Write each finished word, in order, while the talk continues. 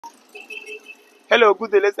Hello,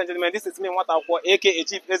 good day, ladies and gentlemen. This is me, Watakwa, aka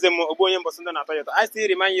Chief Ezemo Oboyen Bosunda na Toyota. I still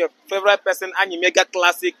remind you of favorite person, Anyi Mega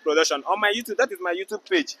Classic Production. On my YouTube, that is my YouTube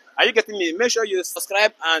page. Are you getting me? Make sure you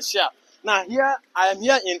subscribe and share. Now, here, I am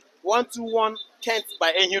here in 121 Kent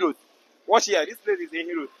by Enhi Road. Watch here. This place is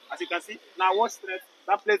Enhi Road. As you can see, now watch straight.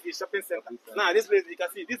 That place is shopping center. Now, this place, you can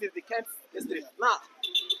see, this is the Kent Street. Now,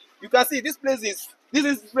 you can see this place is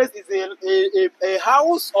a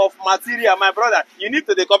house of material, my brother. You need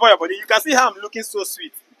to cover your body. You can see how I'm looking so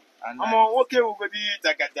sweet. I'm okay with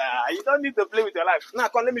the you don't need to play with your life. Now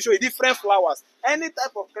come let me show you different flowers. Any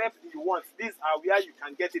type of crepe you want, these are where you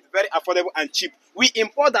can get it very affordable and cheap. We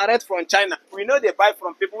import direct from China. We know they buy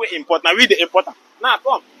from people we import. Now we the importer. Now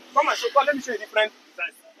come and show. Come, let me show you different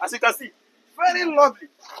designs. As you can see, very lovely.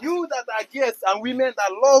 You that are girls and women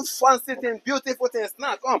that love fancy things, beautiful things.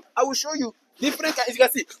 Now come, I will show you different. As you can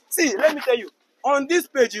see, let me tell you. On this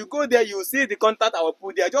page, you go there, you see the contact I will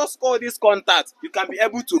put there. Just call this contact. You can be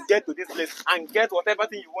able to get to this place and get whatever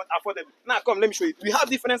thing you want affordable. Now come, let me show you. We have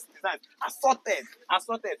different designs, assorted.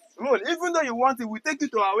 Roll. Even though you want it, we take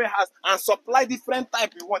it to our warehouse and supply different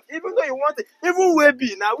type you want. Even though you want it, even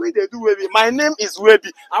Webby. Now we they do Webby. My name is Webby.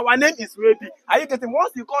 Our name is Webby. Are you getting?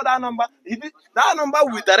 Once you call that number, that number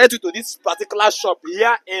will direct you to this particular shop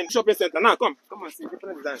here in shopping center. Now come and see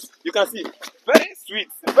different designs. You can see very sweet,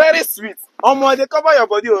 very sweet. They cover your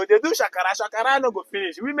body. Oh, they do shakara no go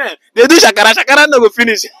finish. Women, they do shakara no go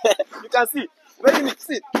finish. You can see. Very neat.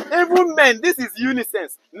 See, even men, this is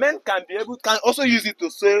unisex. Men can also use it to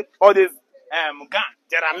sew all these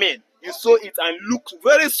jeramine. You sew it and look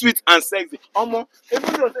very sweet and sexy. Even though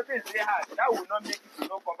something is very hard, that will not make you to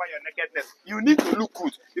not cover your nakedness. You need to look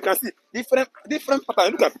good. You can see different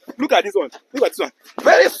pattern. Look at this one. Look at this one.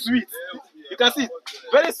 Very sweet. You can see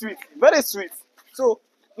very sweet, very sweet. So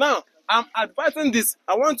now I'm advising this.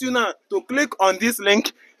 I want you now to click on this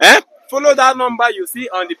link. Follow that number you see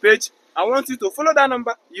on the page. I want you to follow that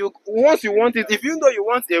number. Once you want it, even though you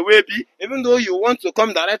want a Webby, even though you want to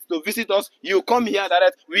come direct to visit us, you come here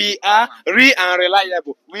direct. We are real and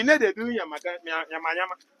reliable. We know they do yama.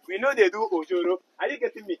 We know they do ojoro. Are you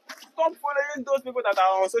getting me? Stop following those people that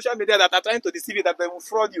are on social media that are trying to deceive you, that they will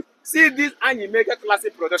fraud you. See this Anyi Mega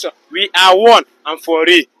Classic Production. We are one and for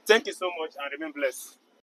real. Thank you so much and remain blessed.